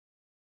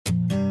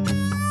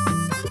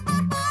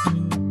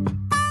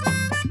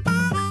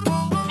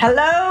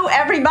Hello,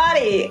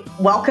 everybody.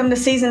 Welcome to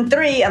Season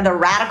 3 of the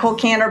Radical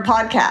Candor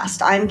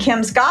podcast. I'm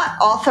Kim Scott,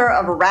 author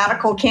of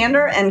Radical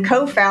Candor and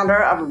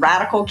co-founder of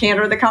Radical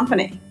Candor, the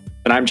company.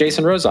 And I'm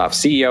Jason Rosoff,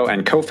 CEO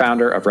and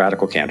co-founder of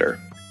Radical Candor.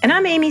 And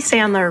I'm Amy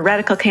Sandler,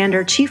 Radical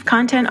Candor Chief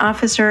Content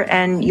Officer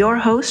and your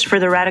host for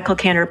the Radical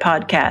Candor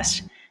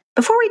podcast.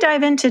 Before we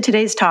dive into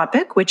today's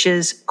topic, which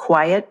is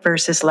quiet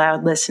versus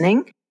loud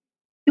listening,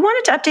 we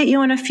wanted to update you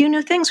on a few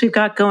new things we've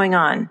got going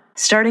on.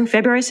 Starting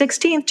February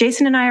 16th,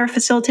 Jason and I are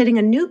facilitating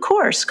a new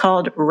course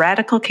called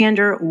Radical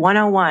Candor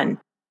 101.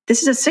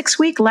 This is a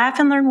 6-week laugh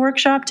and learn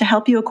workshop to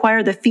help you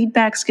acquire the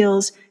feedback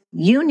skills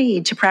you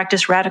need to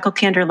practice radical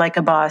candor like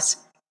a boss,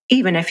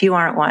 even if you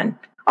aren't one.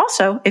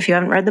 Also, if you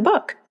haven't read the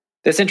book.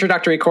 This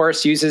introductory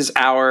course uses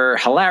our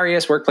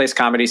hilarious workplace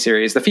comedy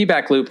series, The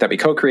Feedback Loop, that we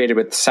co-created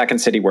with Second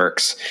City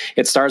Works.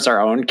 It stars our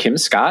own Kim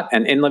Scott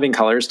and In Living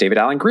Color's David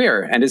Alan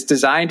Grier, and is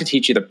designed to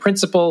teach you the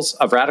principles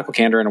of radical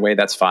candor in a way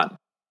that's fun.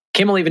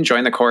 Kim will even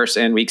join the course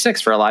in week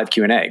 6 for a live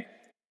Q&A.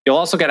 You'll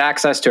also get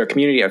access to a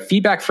community of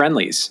feedback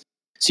friendlies,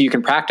 so you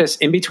can practice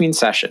in between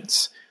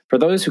sessions. For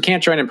those who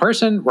can't join in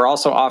person, we're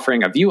also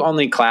offering a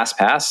view-only class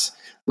pass.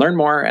 Learn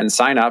more and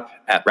sign up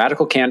at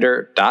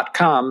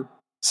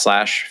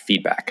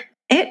radicalcandor.com/feedback.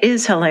 It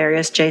is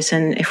hilarious,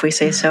 Jason, if we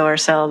say so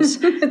ourselves.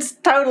 It's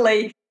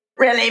totally,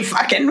 really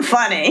fucking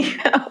funny.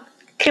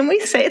 Can we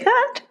say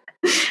that?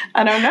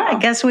 I don't know. I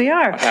guess we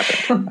are. What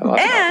happened?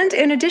 And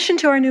in addition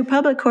to our new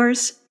public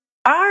course,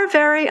 our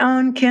very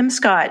own Kim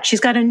Scott, she's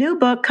got a new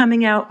book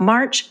coming out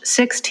March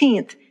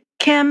 16th.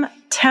 Kim,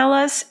 tell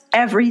us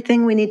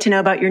everything we need to know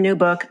about your new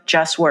book,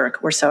 Just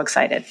Work. We're so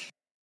excited.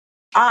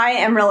 I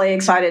am really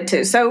excited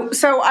too. So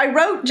I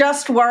wrote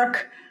Just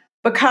Work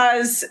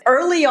because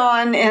early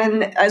on,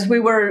 and as we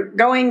were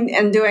going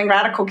and doing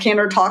Radical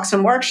Candor talks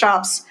and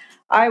workshops,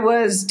 I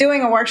was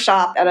doing a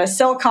workshop at a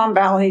Silicon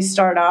Valley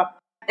startup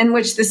in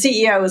which the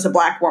CEO is a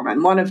Black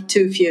woman, one of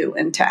too few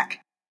in tech.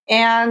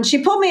 And she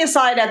pulled me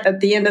aside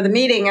at the end of the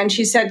meeting and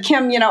she said,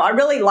 Kim, I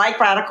really like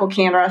Radical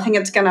Candor. I think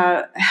it's going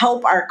to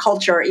help our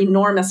culture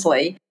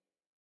enormously.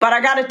 But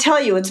I got to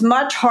tell you, it's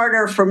much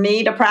harder for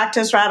me to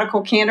practice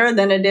radical candor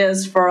than it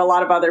is for a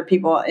lot of other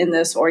people in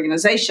this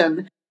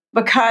organization.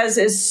 Because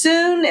as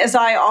soon as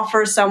I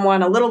offer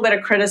someone a little bit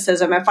of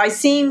criticism, if I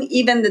seem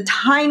even the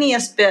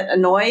tiniest bit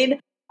annoyed,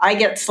 I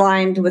get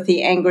slimed with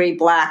the angry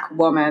Black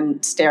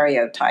woman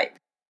stereotype.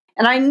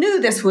 And I knew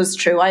this was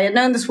true. I had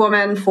known this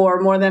woman for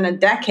more than a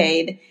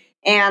decade.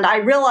 And I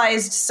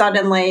realized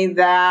suddenly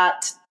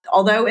that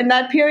although in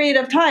that period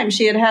of time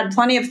she had had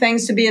plenty of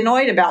things to be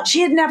annoyed about,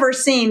 she had never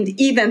seemed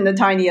even the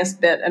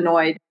tiniest bit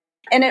annoyed.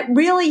 And it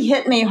really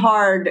hit me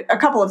hard, a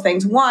couple of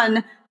things.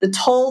 One, the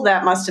toll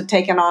that must have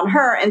taken on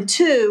her. And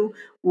two,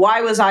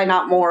 why was I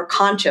not more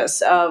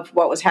conscious of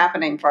what was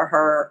happening for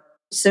her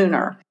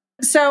sooner?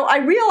 So I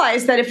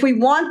realized that if we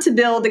want to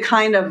build the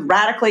kind of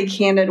radically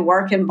candid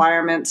work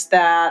environments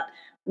that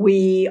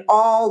we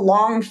all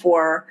long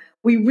for,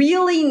 we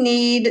really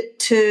need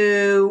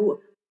to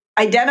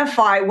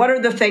identify what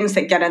are the things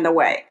that get in the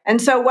way.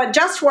 And so what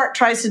Just Work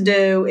tries to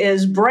do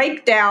is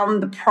break down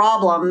the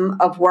problem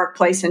of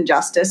workplace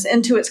injustice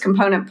into its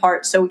component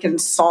parts so we can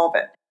solve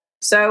it.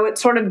 So it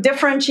sort of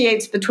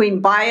differentiates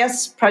between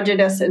bias,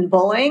 prejudice, and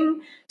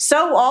bullying.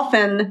 So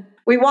often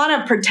we want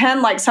to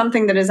pretend like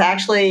something that is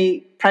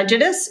actually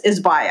prejudice is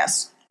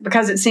bias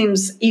because it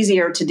seems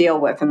easier to deal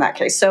with in that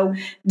case. So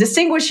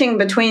distinguishing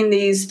between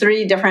these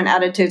 3 different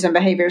attitudes and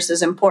behaviors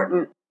is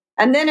important.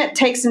 And then it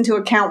takes into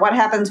account what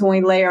happens when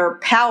we layer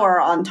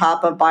power on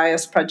top of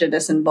bias,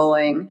 prejudice, and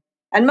bullying.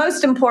 And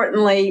most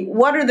importantly,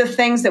 what are the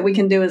things that we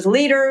can do as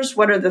leaders?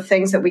 What are the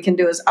things that we can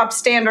do as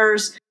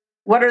upstanders?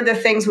 What are the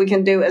things we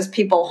can do as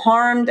people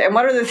harmed? And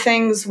what are the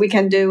things we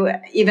can do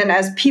even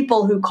as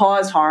people who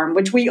cause harm,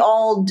 which we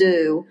all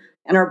do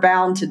and are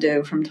bound to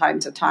do from time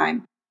to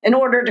time, in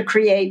order to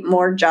create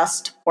more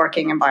just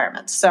working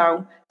environments?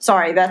 So,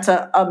 sorry, that's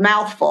a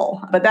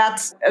mouthful, but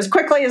that's as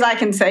quickly as I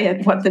can say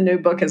it, what the new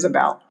book is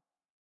about.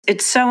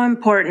 It's so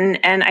important.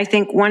 And I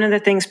think one of the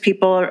things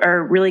people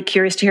are really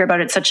curious to hear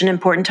about, it's such an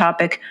important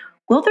topic.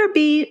 Will there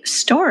be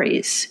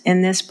stories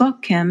in this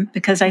book, Kim?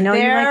 Because I know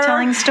you like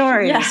telling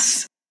stories.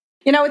 Yes.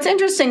 It's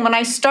interesting. When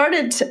I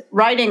started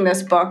writing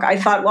this book, I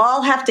thought, well,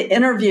 I'll have to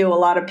interview a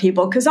lot of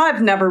people because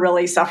I've never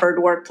really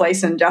suffered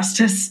workplace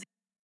injustice.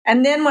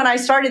 And then when I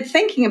started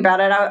thinking about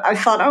it, I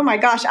thought, oh my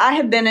gosh, I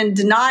have been in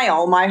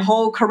denial my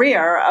whole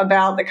career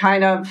about the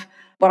kind of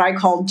what I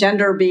call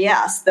gender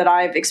BS that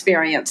I've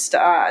experienced,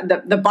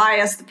 the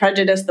bias, the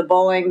prejudice, the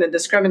bullying, the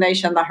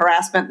discrimination, the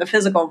harassment, the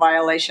physical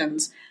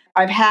violations.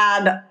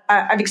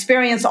 I've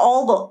experienced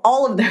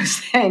all of those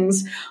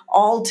things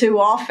all too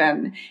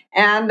often.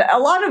 And a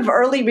lot of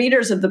early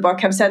readers of the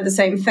book have said the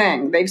same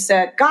thing. They've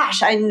said,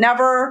 gosh, I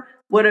never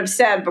would have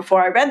said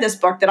before I read this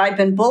book that I've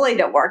been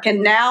bullied at work.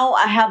 And now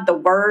I have the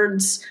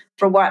words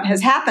for what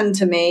has happened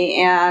to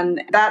me.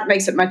 And that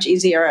makes it much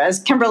easier. As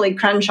Kimberly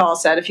Crenshaw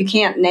said, if you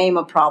can't name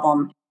a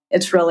problem,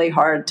 it's really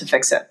hard to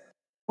fix it.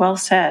 Well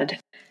said.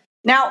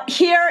 Now,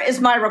 here is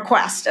my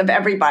request of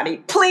everybody.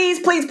 Please,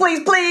 please,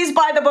 please, please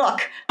buy the book.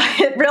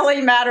 it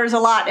really matters a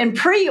lot. And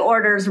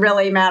pre-orders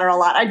really matter a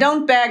lot. I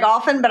don't beg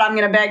often, but I'm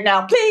going to beg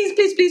now. Please,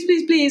 please, please,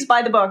 please, please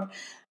buy the book.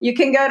 You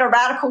can go to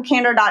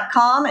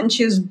radicalcandor.com and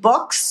choose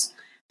books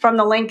from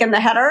the link in the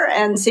header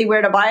and see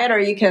where to buy it, or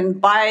you can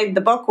buy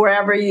the book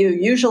wherever you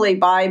usually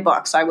buy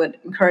books. I would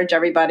encourage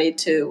everybody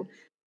to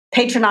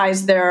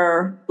patronize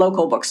their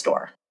local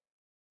bookstore.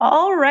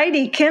 All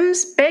righty,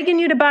 Kim's begging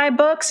you to buy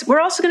books.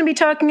 We're also going to be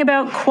talking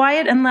about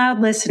quiet and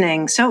loud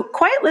listening. So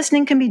quiet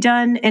listening can be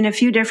done in a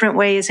few different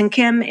ways. And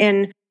Kim,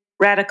 in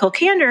Radical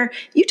Candor,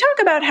 you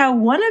talk about how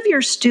one of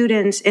your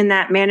students in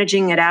that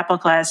Managing at Apple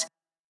class,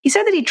 he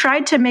said that he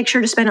tried to make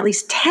sure to spend at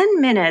least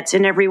 10 minutes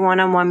in every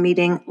one-on-one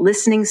meeting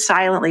listening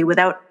silently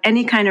without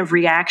any kind of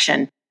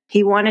reaction.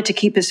 He wanted to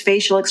keep his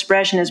facial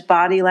expression, his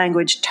body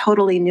language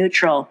totally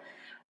neutral.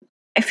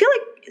 I feel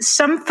like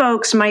some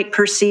folks might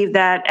perceive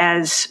that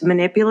as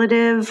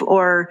manipulative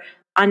or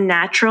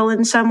unnatural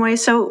in some way.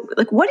 So,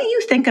 what do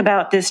you think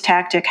about this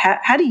tactic?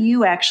 How do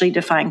you actually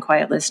define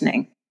quiet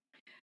listening?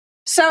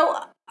 So,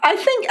 I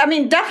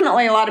think,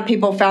 definitely a lot of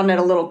people found it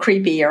a little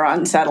creepy or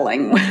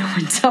unsettling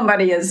when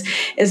somebody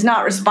is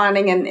not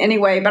responding in any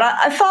way. But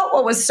I thought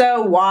what was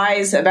so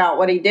wise about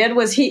what he did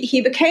was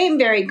he became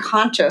very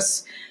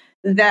conscious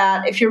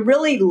that if you're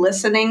really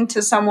listening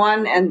to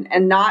someone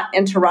and not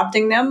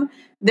interrupting them,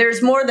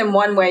 there's more than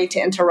one way to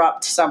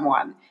interrupt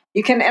someone.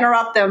 You can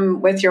interrupt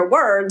them with your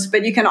words,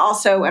 but you can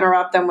also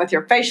interrupt them with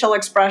your facial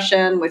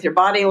expression, with your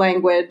body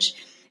language.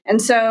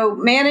 And so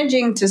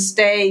managing to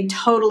stay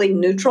totally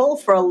neutral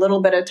for a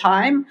little bit of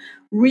time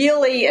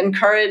really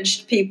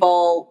encouraged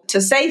people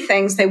to say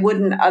things they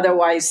wouldn't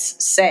otherwise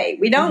say.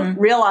 We don't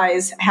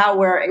realize how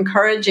we're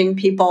encouraging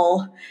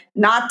people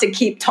not to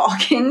keep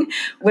talking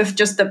with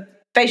just the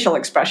facial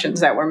expressions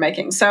that we're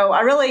making. So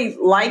I really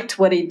liked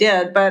what he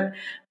did, but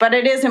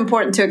it is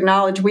important to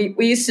acknowledge we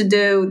used to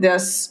do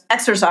this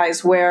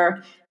exercise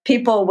where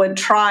people would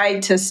try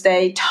to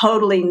stay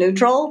totally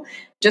neutral,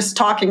 just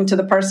talking to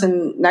the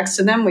person next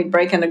to them. We'd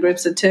break into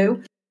groups of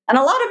two. And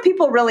a lot of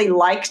people really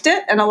liked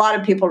it, and a lot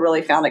of people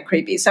really found it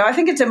creepy. So I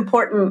think it's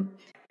important,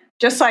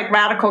 just like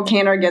radical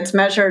candor gets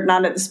measured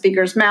not at the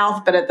speaker's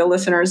mouth, but at the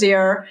listener's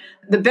ear,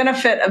 the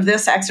benefit of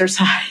this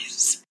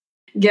exercise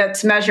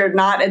gets measured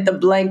not at the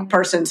blank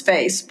person's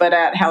face, but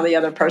at how the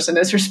other person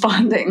is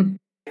responding.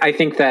 I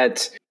think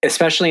that,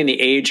 especially in the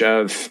age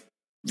of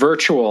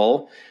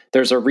virtual,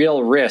 there's a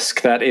real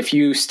risk that if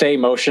you stay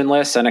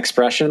motionless and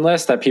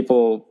expressionless, that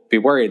people will be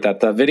worried that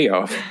the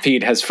video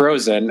feed has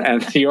frozen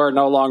and you're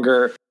no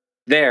longer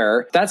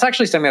there. That's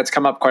actually something that's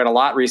come up quite a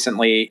lot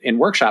recently in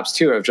workshops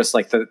too, of just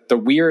like the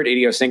weird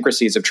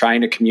idiosyncrasies of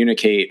trying to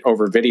communicate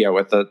over video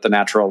with the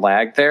natural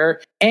lag there.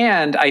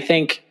 And I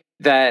think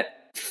that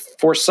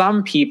for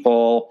some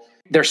people,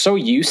 they're so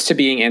used to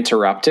being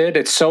interrupted.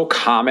 It's so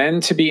common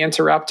to be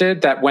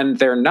interrupted that when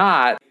they're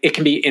not, it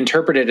can be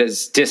interpreted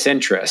as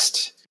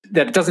disinterest.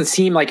 That it doesn't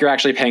seem like you're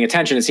actually paying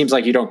attention. It seems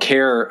like you don't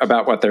care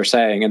about what they're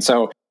saying. And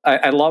so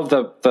I love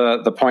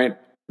the point,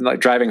 like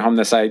driving home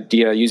this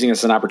idea, using this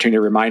as an opportunity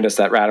to remind us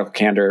that radical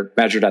candor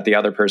measured at the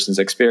other person's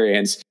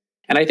experience.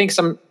 And I think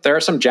there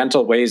are some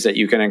gentle ways that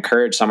you can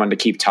encourage someone to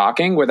keep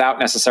talking without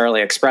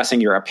necessarily expressing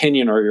your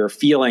opinion or your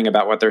feeling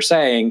about what they're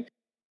saying.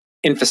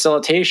 In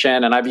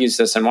facilitation, and I've used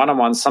this in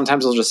one-on-ones,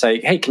 sometimes I'll just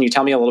say, hey, can you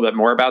tell me a little bit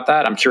more about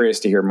that? I'm curious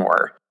to hear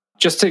more.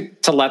 Just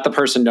to let the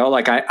person know,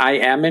 like, I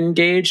am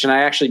engaged and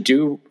I actually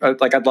do,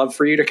 I'd love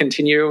for you to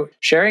continue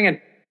sharing.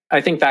 And I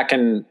think that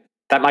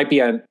might be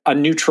a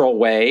neutral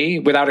way,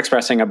 without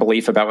expressing a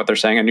belief about what they're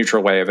saying, a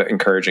neutral way of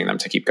encouraging them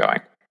to keep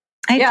going.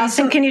 Hey,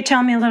 Jason, can you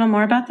tell me a little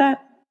more about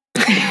that?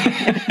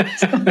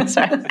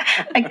 Sorry,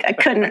 I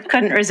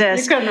couldn't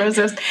resist. You couldn't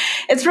resist.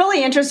 It's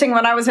really interesting.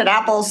 When I was at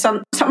Apple,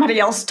 somebody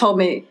else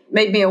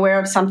made me aware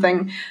of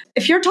something.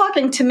 If you're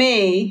talking to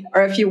me,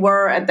 or if you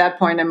were at that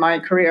point in my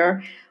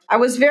career, I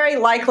was very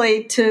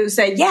likely to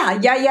say, yeah,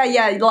 and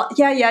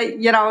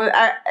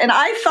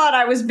I thought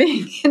I was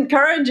being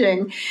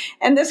encouraging.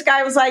 And this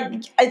guy was like,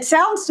 it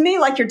sounds to me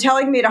like you're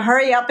telling me to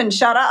hurry up and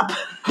shut up.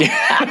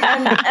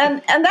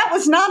 and that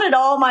was not at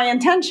all my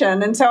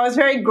intention. And so I was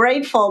very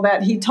grateful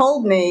that he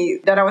told me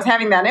that I was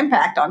having that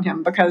impact on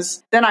him,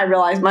 because then I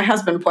realized, my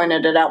husband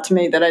pointed it out to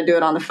me that I do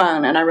it on the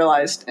phone. And I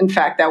realized, in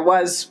fact, that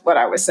was what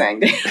I was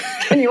saying.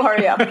 Can you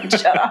hurry up and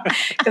shut up?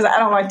 Because I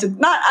don't like to,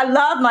 I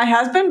love my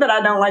husband, but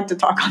I don't like to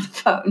talk on the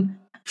phone.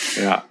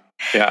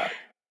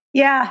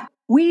 Yeah.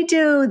 We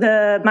do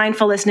the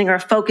mindful listening or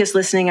focused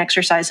listening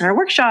exercise in our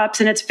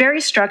workshops, and it's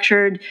very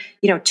structured,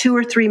 2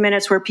 or 3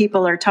 minutes where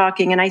people are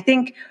talking. And I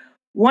think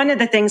one of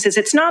the things is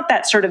it's not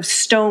that sort of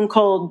stone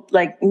cold,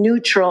 like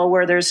neutral,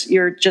 where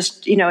you're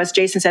just, as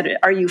Jason said,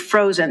 are you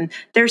frozen?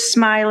 There's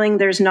smiling,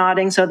 there's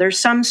nodding. So there's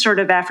some sort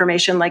of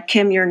affirmation, like,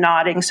 Kim, you're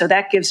nodding. So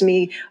that gives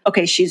me,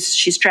 okay,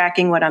 she's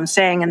tracking what I'm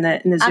saying in the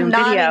Zoom video. I'm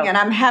nodding, video. and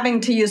I'm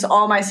having to use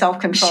all my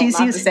self-control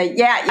to say,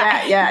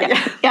 yeah.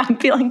 I'm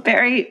feeling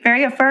very,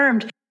 very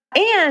affirmed.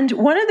 And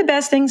one of the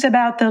best things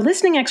about the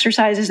listening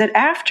exercise is that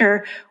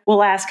after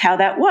we'll ask how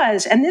that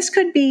was. And this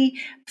could be,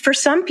 for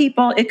some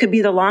people, it could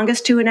be the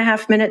longest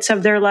 2.5 minutes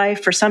of their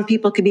life. For some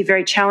people, it could be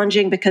very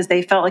challenging because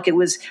they felt like it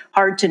was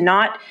hard to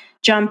not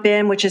jump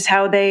in, which is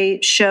how they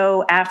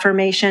show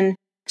affirmation.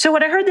 So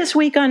what I heard this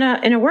week in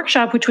a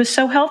workshop, which was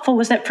so helpful,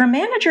 was that for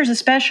managers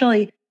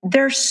especially,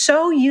 they're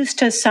so used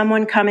to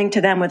someone coming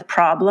to them with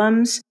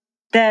problems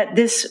that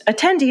this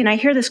attendee, and I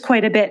hear this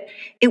quite a bit,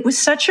 it was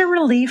such a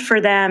relief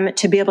for them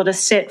to be able to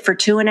sit for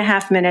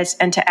 2.5 minutes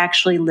and to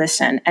actually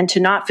listen and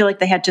to not feel like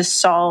they had to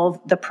solve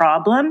the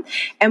problem.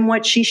 And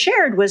what she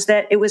shared was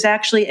that it was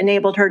actually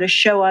enabled her to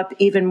show up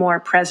even more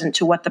present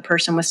to what the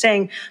person was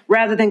saying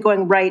rather than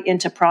going right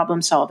into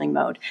problem solving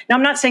mode. Now,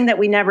 I'm not saying that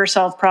we never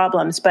solve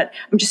problems, but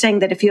I'm just saying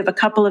that if you have a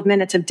couple of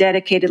minutes of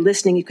dedicated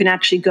listening, you can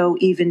actually go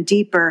even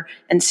deeper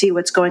and see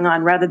what's going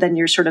on rather than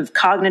your sort of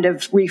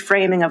cognitive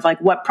reframing of like,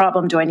 what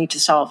problem do I need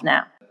to solve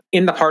now?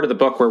 In the part of the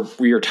book where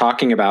we were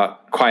talking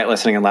about quiet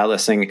listening and loud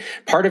listening,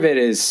 part of it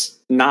is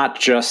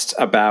not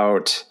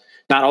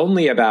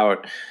only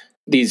about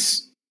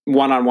these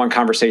one-on-one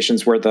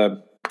conversations where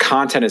the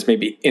content is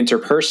maybe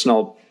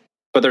interpersonal,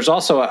 but there's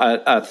also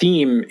a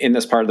theme in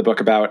this part of the book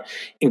about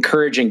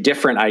encouraging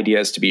different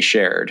ideas to be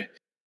shared.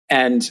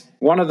 And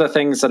one of the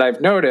things that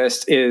I've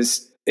noticed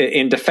is,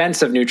 in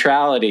defense of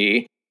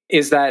neutrality,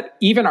 is that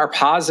even our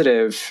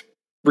positive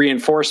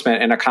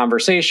reinforcement in a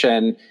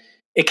conversation,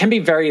 it can be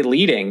very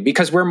leading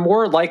because we're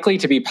more likely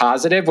to be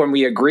positive when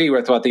we agree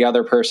with what the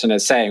other person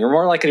is saying. We're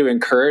more likely to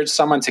encourage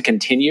someone to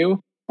continue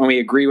when we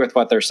agree with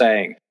what they're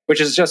saying, which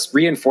is just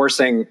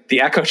reinforcing the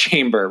echo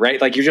chamber,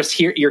 right? Like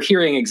you're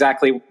hearing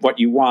exactly what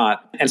you want.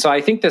 And so I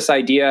think this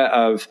idea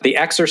of the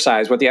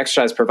exercise, what the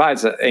exercise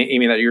provides,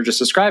 Amy, that you're just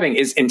describing,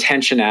 is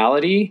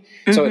intentionality.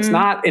 Mm-hmm. So it's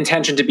not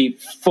intention to be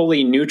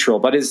fully neutral,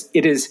 but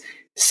it is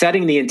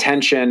setting the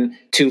intention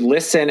to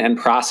listen and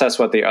process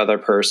what the other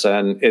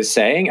person is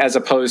saying, as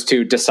opposed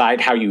to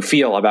decide how you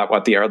feel about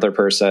what the other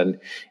person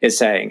is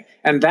saying.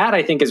 And that,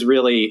 I think, is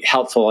really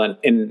helpful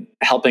in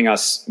helping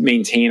us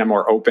maintain a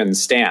more open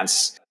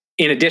stance.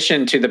 In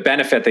addition to the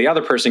benefit the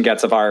other person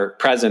gets of our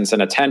presence and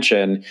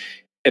attention,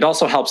 it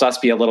also helps us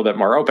be a little bit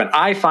more open.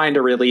 I find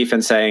a relief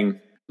in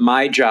saying,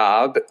 my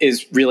job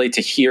is really to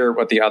hear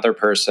what the other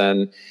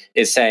person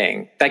is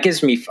saying. That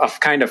gives me a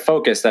kind of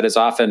focus that is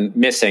often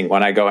missing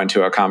when I go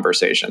into a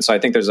conversation. So I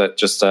think there's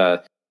just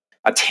a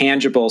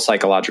tangible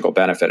psychological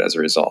benefit as a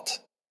result.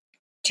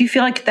 Do you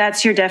feel like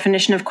that's your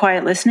definition of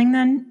quiet listening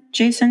then,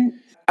 Jason?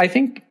 I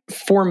think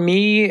for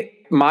me,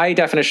 my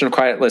definition of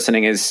quiet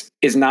listening is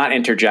not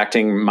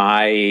interjecting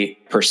my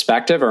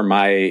perspective or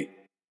my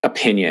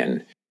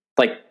opinion.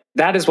 Like,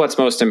 that is what's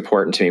most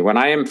important to me. When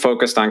I am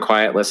focused on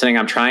quiet listening,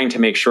 I'm trying to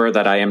make sure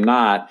that I am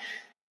not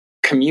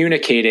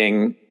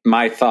communicating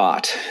my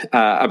thought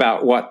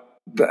about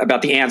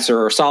the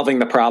answer or solving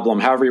the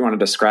problem, however you want to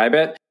describe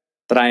it,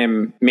 that I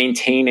am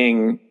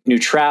maintaining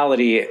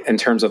neutrality in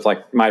terms of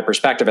like my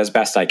perspective as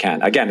best I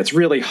can. Again, it's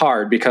really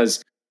hard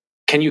because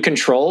can you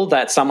control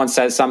that someone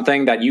says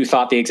something that you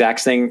thought the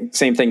exact same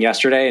thing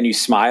yesterday and you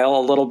smile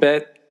a little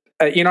bit?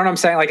 You know what I'm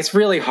saying? Like, it's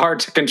really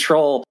hard to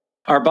control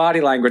our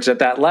body language at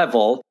that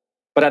level.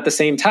 But at the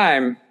same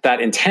time,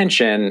 that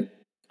intention,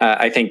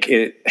 I think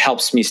it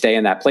helps me stay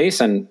in that place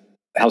and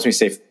helps me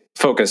stay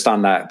focused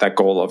on that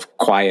goal of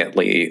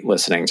quietly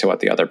listening to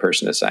what the other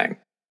person is saying.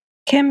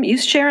 Kim, you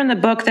share in the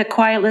book that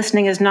quiet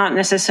listening is not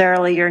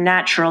necessarily your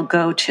natural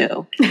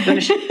go-to.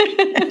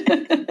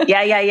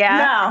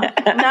 Yeah.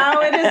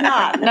 No, it is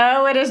not.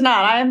 No, it is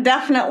not. I am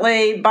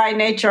definitely by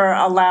nature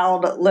a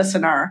loud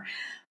listener.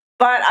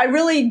 But I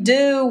really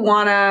do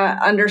want to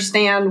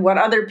understand what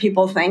other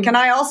people think. And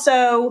I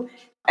also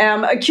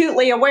am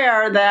acutely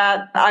aware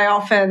that I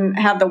often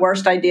have the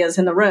worst ideas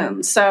in the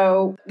room.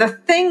 So the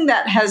thing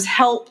that has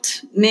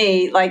helped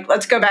me, like,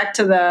 let's go back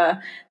to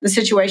the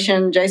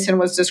situation Jason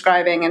was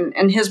describing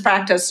and his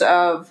practice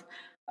of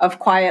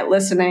quiet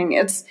listening.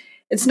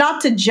 It's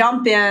not to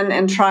jump in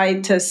and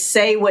try to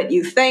say what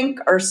you think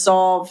or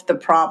solve the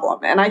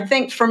problem. And I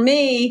think for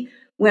me,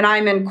 when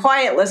I'm in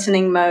quiet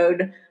listening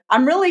mode,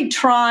 I'm really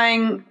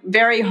trying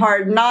very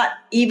hard not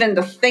even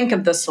to think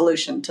of the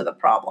solution to the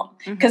problem.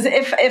 Because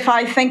if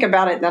I think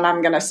about it, then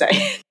I'm going to say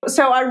it.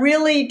 So I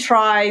really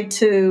try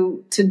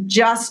to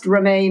just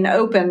remain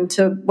open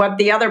to what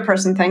the other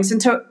person thinks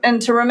and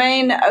to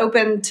remain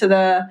open to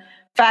the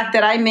fact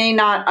that I may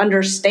not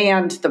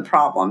understand the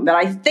problem, that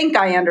I think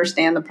I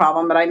understand the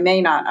problem, but I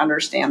may not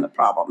understand the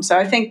problem. So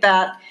I think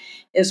that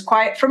is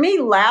quiet. For me,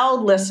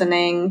 loud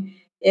listening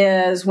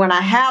is when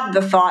I have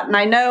the thought, and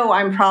I know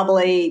I'm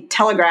probably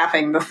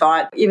telegraphing the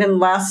thought. Even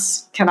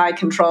less can I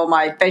control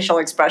my facial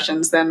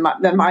expressions than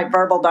my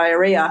verbal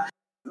diarrhea.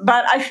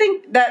 But I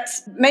think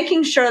that's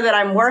making sure that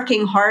I'm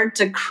working hard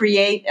to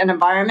create an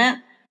environment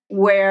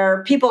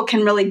where people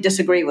can really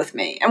disagree with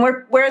me, and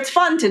where it's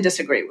fun to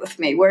disagree with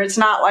me, where it's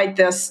not like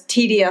this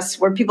tedious,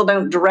 where people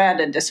don't dread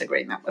a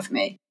disagreement with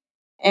me.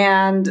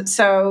 And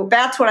so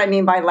that's what I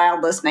mean by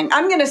loud listening.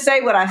 I'm going to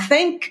say what I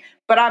think,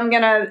 but I'm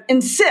going to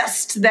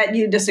insist that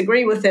you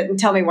disagree with it and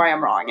tell me why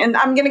I'm wrong. And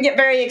I'm going to get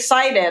very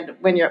excited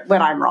when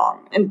I'm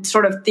wrong and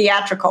sort of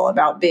theatrical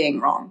about being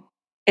wrong.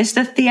 Is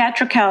the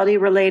theatricality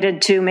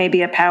related to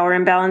maybe a power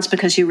imbalance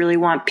because you really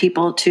want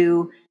people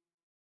to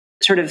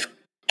sort of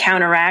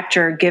counteract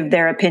or give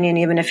their opinion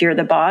even if you're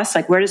the boss?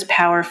 Like, where does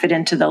power fit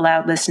into the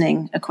loud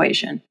listening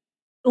equation?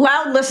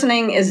 Loud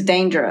listening is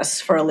dangerous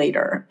for a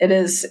leader.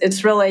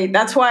 It's really,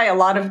 that's why a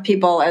lot of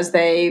people, as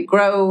they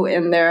grow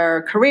in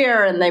their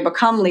career and they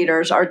become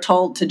leaders, are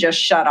told to just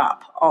shut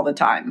up all the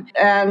time.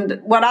 And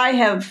what I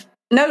have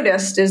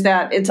noticed is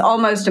that it's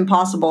almost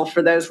impossible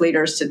for those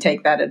leaders to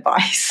take that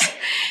advice.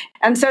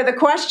 And so the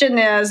question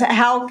is,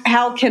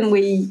 how can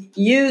we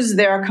use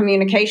their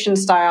communication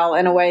style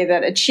in a way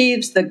that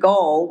achieves the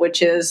goal,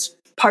 which is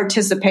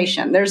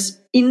participation? There's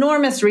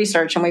enormous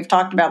research, and we've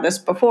talked about this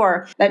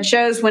before, that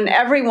shows when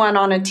everyone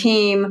on a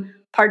team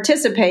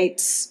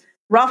participates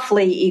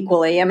roughly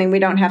equally. I mean, we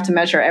don't have to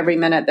measure every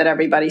minute that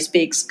everybody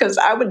speaks because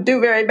I would do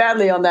very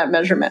badly on that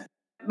measurement.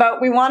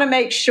 But we want to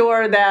make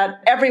sure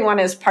that everyone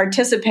is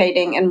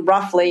participating in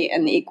roughly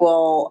an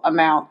equal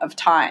amount of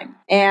time.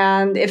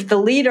 And if the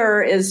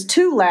leader is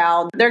too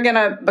loud, they're going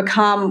to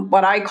become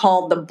what I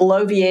call the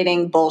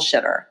bloviating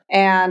bullshitter.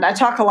 And I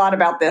talk a lot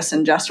about this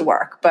in Just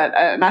Work,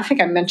 and I think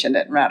I mentioned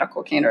it in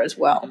Radical Candor as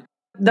well.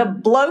 The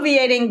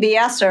bloviating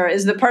BSer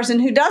is the person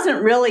who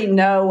doesn't really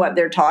know what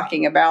they're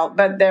talking about,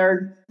 but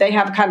they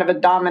have kind of a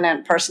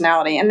dominant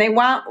personality. And they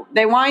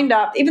wind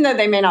up, even though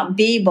they may not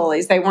be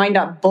bullies, they wind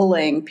up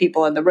bullying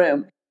people in the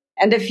room.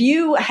 And if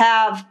you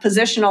have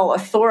positional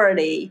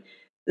authority,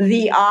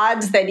 the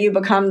odds that you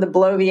become the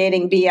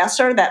bloviating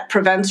BSer that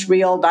prevents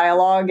real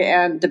dialogue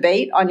and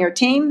debate on your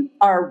team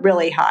are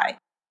really high.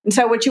 And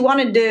so what you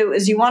want to do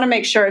is you want to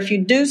make sure if you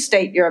do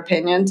state your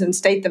opinions and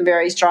state them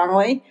very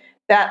strongly,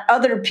 that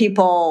other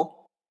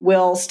people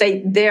will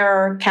state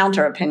their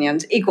counter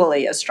opinions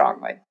equally as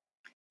strongly.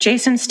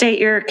 Jason, state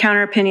your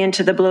counter opinion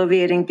to the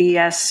bloviating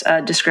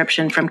BS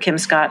description from Kim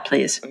Scott,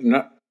 please.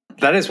 No,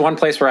 that is one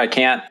place where I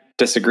can't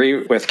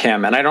disagree with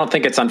Kim, and I don't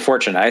think it's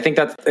unfortunate. I think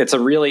that it's a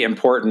really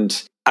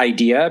important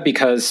idea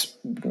because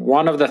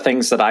one of the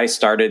things that I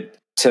started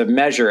to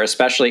measure,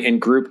 especially in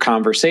group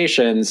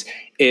conversations,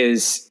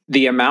 is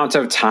the amount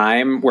of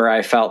time where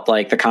I felt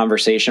like the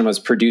conversation was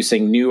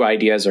producing new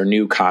ideas or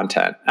new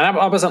content. And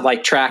I wasn't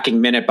like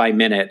tracking minute by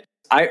minute.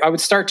 I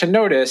would start to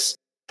notice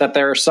that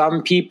there are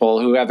some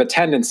people who have a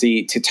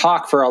tendency to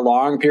talk for a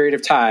long period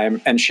of time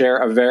and share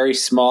a very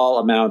small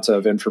amount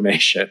of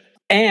information.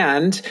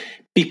 And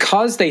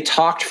because they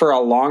talked for a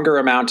longer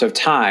amount of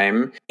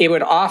time, it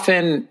would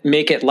often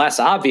make it less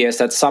obvious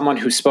that someone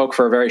who spoke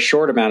for a very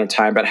short amount of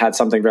time but had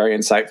something very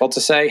insightful to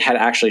say had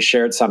actually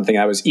shared something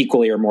that was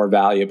equally or more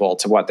valuable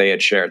to what they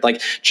had shared.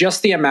 Like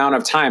just the amount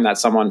of time that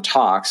someone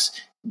talks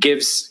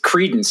gives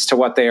credence to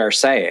what they are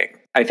saying.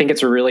 I think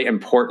it's a really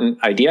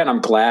important idea, and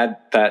I'm glad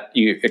that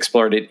you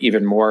explored it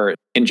even more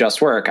in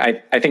Just Work.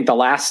 I think the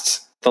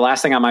last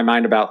thing on my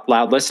mind about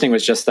loud listening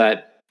was just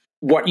that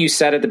what you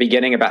said at the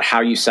beginning about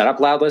how you set up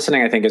loud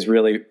listening, I think is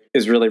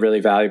really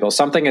valuable.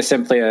 Something as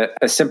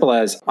simple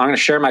as I'm going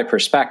to share my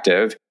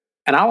perspective.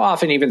 And I'll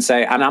often even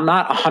say, and I'm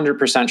not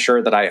 100%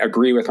 sure that I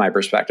agree with my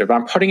perspective, but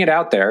I'm putting it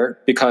out there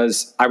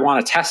because I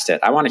want to test it.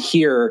 I want to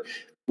hear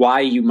why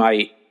you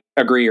might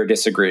agree or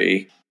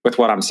disagree with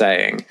what I'm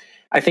saying.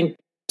 I think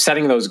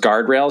setting those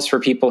guardrails for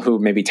people who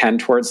maybe tend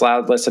towards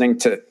loud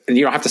listening and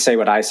you don't have to say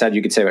what I said,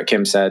 you could say what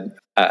Kim said,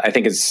 I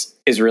think is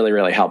really,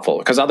 really helpful.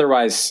 Because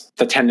otherwise,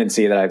 the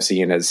tendency that I've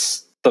seen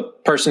is the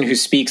person who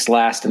speaks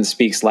last and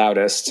speaks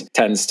loudest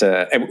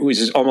which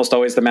is almost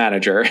always the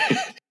manager,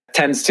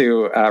 tends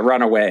to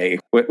run away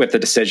with the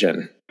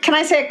decision. Can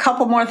I say a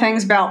couple more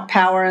things about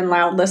power and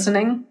loud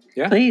listening?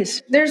 Yeah,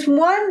 please. There's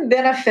one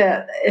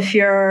benefit if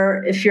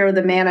you're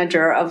the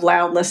manager of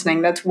loud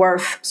listening that's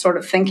worth sort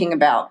of thinking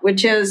about,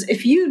 which is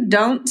if you're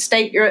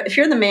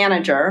the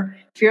manager,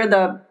 if you're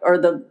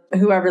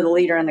whoever the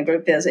leader in the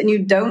group is, and you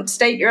don't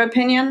state your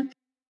opinion,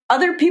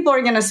 other people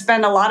are going to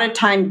spend a lot of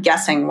time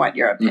guessing what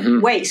your opinion,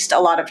 waste a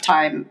lot of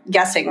time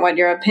guessing what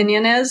your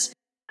opinion is.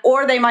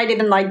 Or they might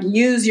even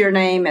use your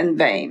name in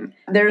vain.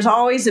 There's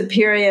always a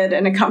period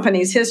in a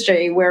company's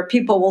history where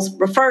people will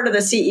refer to the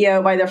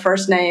CEO by their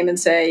first name and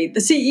say,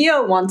 the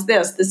CEO wants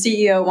this, the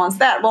CEO wants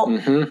that.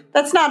 Well,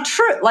 that's not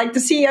true.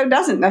 The CEO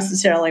doesn't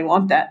necessarily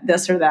want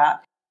this or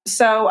that.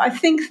 So I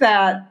think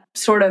that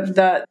sort of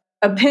the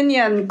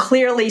opinion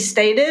clearly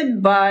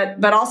stated,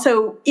 but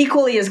also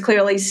equally as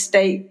clearly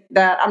state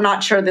that I'm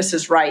not sure this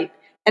is right.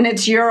 And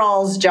it's your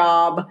all's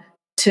job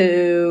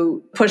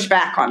to push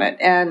back on it.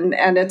 And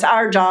it's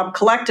our job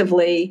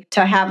collectively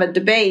to have a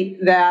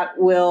debate that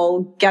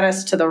will get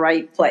us to the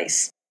right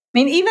place. I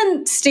mean,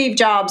 even Steve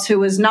Jobs, who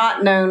was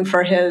not known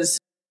for his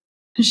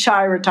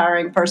shy,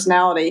 retiring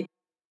personality,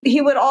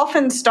 he would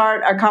often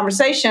start a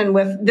conversation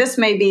with, this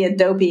may be a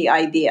dopey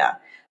idea.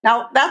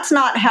 Now, that's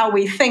not how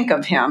we think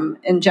of him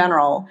in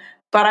general.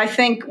 But I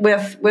think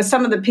with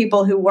some of the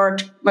people who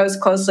worked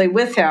most closely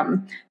with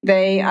him,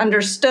 they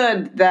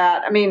understood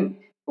that,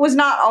 it was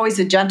not always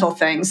a gentle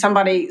thing.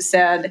 Somebody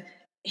said,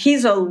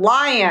 he's a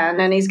lion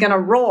and he's going to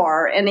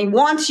roar and he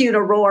wants you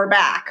to roar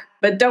back,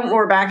 but don't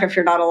roar back if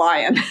you're not a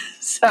lion.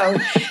 So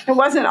it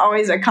wasn't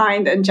always a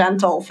kind and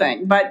gentle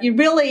thing, but you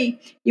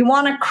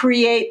want to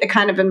create the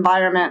kind of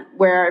environment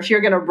where if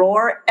you're going to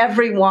roar,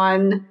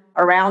 everyone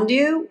around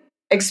you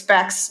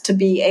expects to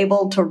be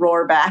able to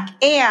roar back.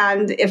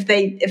 And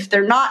if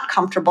they're not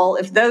comfortable,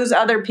 if those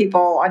other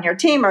people on your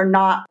team are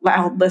not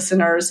loud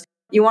listeners,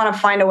 you want to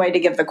find a way to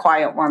give the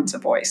quiet ones a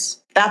voice.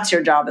 That's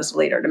your job as a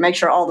leader, to make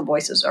sure all the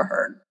voices are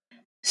heard.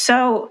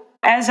 So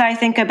as I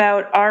think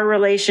about our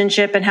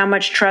relationship and how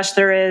much trust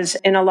there is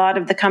in a lot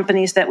of the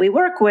companies that we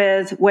work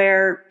with,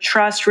 where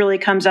trust really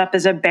comes up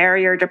as a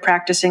barrier to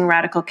practicing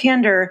radical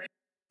candor,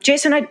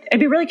 Jason, I'd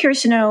be really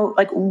curious to know,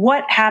 like,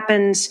 what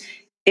happens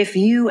if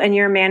you and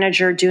your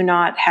manager do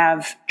not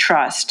have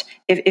trust?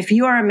 If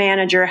you are a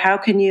manager, how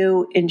can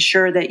you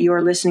ensure that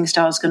your listening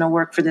style is going to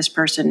work for this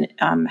person?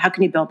 How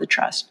can you build the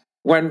trust?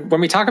 When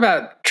we talk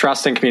about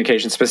trust and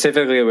communication,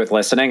 specifically with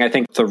listening, I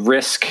think the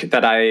risk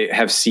that I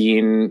have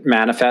seen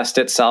manifest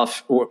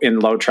itself in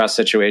low trust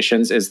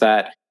situations is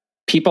that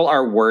people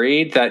are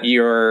worried that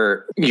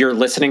you're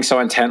listening so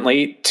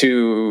intently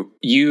to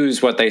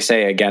use what they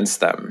say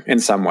against them in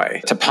some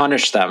way, to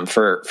punish them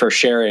for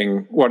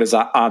sharing what is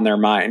on their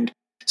mind.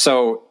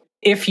 So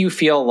if you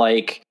feel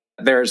like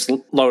there's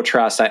low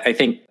trust, I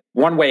think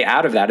one way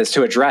out of that is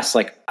to address,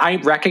 like, I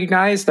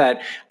recognize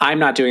that I'm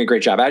not doing a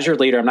great job. As your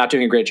leader, I'm not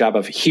doing a great job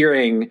of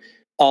hearing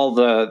all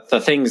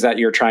the things that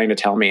you're trying to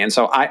tell me. And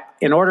so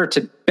in order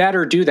to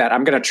better do that,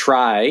 I'm going to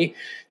try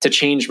to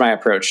change my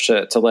approach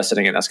to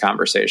listening in this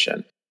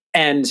conversation.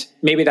 And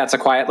maybe that's a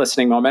quiet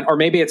listening moment. Or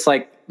maybe it's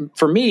like,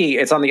 for me,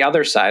 it's on the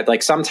other side.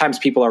 Like, sometimes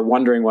people are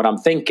wondering what I'm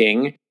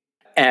thinking.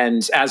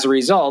 And as a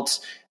result,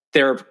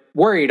 they're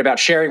worried about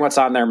sharing what's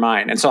on their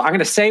mind. And so I'm going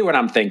to say what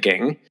I'm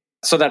thinking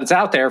so that it's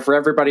out there for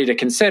everybody to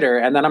consider.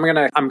 And then I'm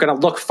going to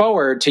look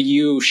forward to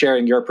you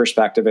sharing your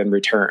perspective in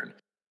return.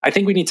 I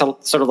think we need to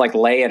sort of like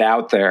lay it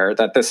out there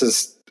that this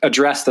is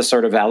address the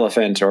sort of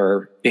elephant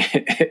or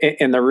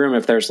in the room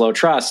if there's low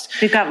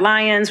trust. We've got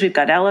lions, we've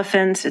got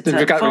elephants. We've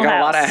got a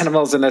lot of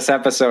animals in this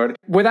episode.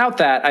 Without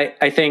that,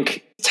 I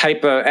think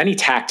any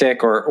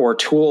tactic or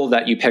tool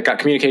that you pick up,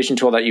 communication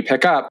tool that you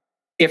pick up,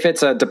 if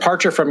it's a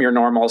departure from your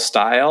normal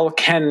style,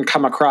 can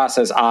come across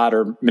as odd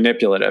or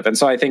manipulative. And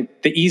so I think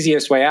the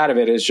easiest way out of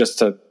it is just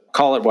to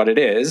call it what it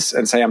is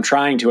and say, I'm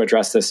trying to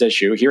address this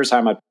issue. Here's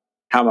how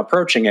I'm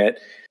approaching it.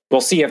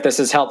 We'll see if this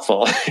is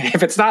helpful.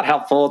 If it's not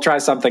helpful, we'll try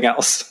something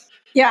else.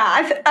 Yeah,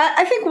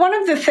 I think one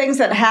of the things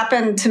that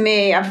happened to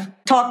me, I've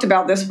talked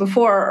about this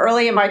before,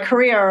 early in my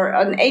career,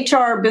 an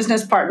HR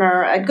business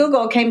partner at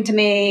Google came to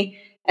me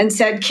and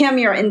said, Kim,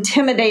 you're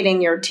intimidating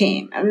your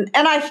team. And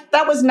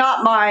that was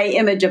not my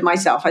image of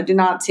myself. I do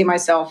not see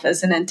myself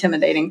as an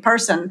intimidating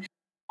person.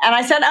 And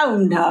I said, oh,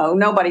 no,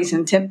 nobody's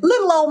intimidated.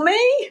 Little old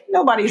me,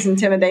 nobody's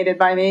intimidated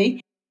by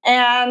me.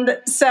 And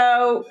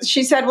so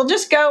she said, well,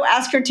 just go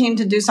ask your team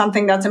to do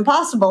something that's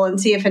impossible and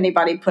see if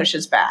anybody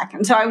pushes back.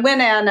 And so I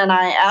went in and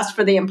I asked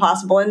for the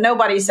impossible and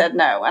nobody said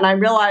no. And I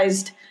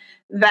realized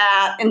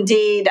that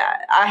indeed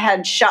I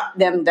had shut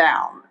them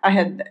down. I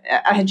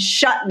had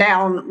shut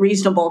down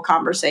reasonable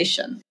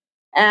conversation.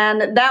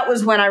 And that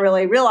was when I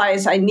really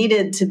realized I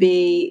needed to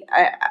be,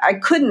 I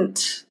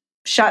couldn't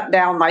shut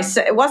down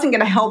myself. It wasn't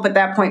going to help at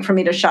that point for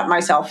me to shut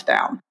myself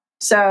down.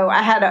 So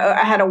I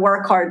had to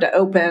work hard to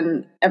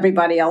open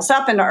everybody else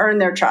up and to earn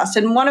their trust.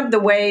 And one of the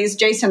ways,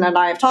 Jason and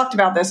I have talked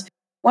about this,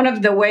 one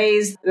of the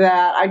ways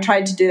that I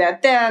tried to do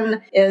that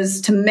then is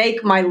to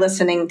make my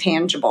listening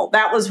tangible.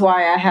 That was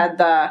why I had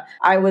the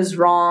I was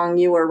wrong,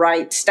 you were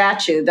right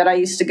statue that I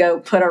used to go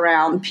put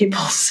around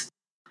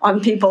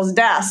on people's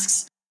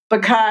desks,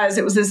 because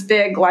it was this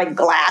big like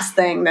glass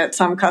thing that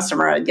some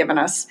customer had given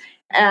us.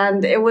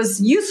 And it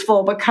was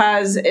useful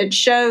because it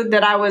showed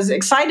that I was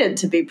excited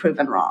to be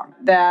proven wrong,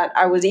 that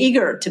I was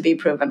eager to be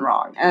proven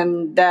wrong,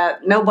 and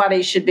that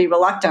nobody should be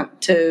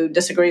reluctant to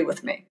disagree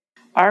with me.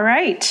 All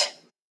right.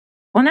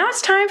 Well, now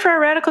it's time for our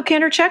Radical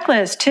Candor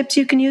checklist, tips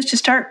you can use to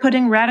start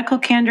putting radical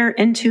candor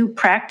into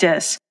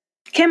practice.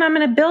 Kim, I'm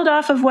going to build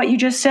off of what you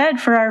just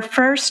said for our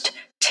first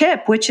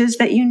tip, which is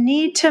that you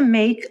need to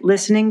make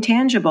listening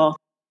tangible.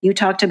 You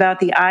talked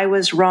about the I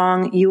was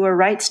wrong, you were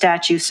right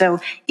statue. So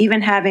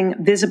even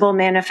having visible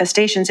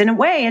manifestations, in a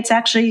way, it's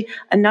actually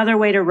another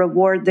way to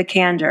reward the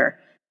candor,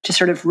 to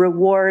sort of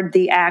reward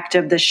the act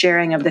of the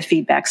sharing of the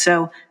feedback.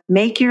 So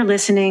make your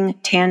listening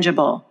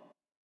tangible.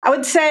 I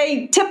would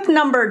say tip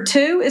number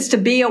 2 is to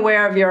be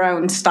aware of your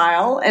own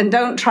style and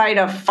don't try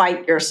to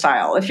fight your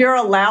style. If you're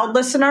a loud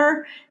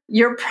listener,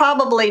 you're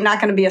probably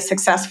not going to be a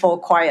successful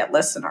quiet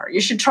listener.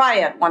 You should try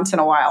it once in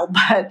a while,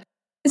 but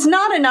it's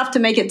not enough to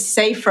make it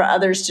safe for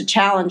others to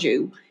challenge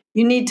you.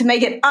 You need to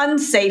make it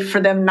unsafe for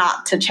them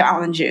not to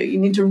challenge you. You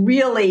need to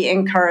really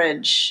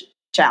encourage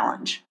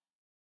challenge.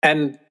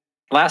 And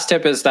last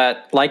tip is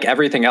that, like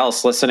everything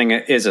else, listening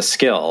is a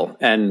skill,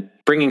 and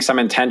bringing some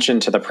intention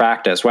to the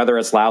practice, whether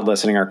it's loud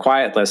listening or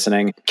quiet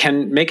listening,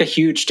 can make a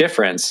huge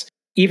difference.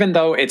 Even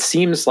though it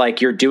seems like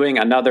you're doing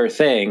another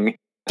thing,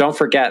 Don't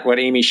forget what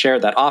Amy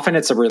shared, that often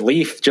it's a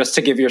relief just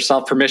to give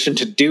yourself permission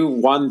to do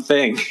one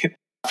thing.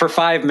 For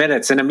 5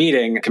 minutes in a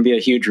meeting can be a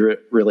huge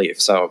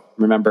relief. So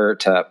remember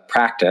to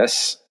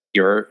practice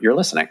your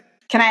listening.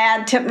 Can I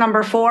add tip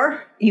number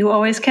 4? You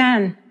always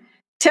can.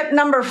 Tip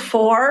number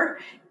 4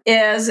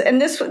 is,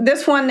 and this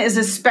one is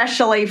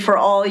especially for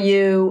all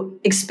you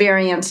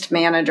experienced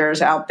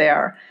managers out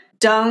there,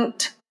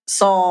 don't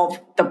solve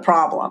the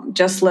problem.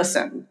 Just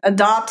listen.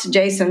 Adopt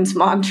Jason's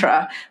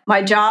mantra.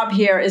 My job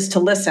here is to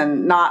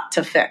listen, not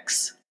to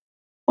fix.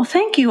 Well,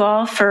 thank you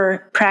all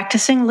for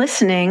practicing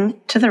listening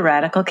to the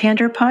Radical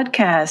Candor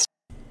podcast.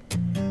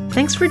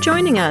 Thanks for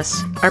joining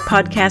us. Our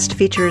podcast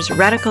features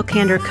Radical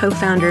Candor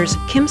co-founders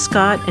Kim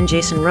Scott and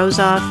Jason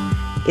Rosoff,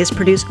 is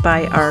produced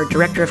by our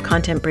Director of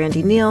Content,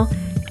 Brandy Neal,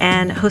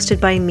 and hosted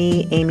by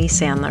me, Amy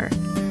Sandler.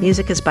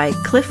 Music is by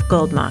Cliff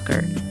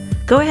Goldmacher.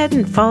 Go ahead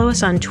and follow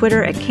us on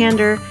Twitter at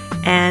Candor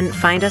and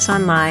find us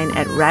online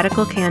at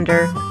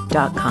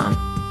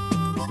radicalcandor.com.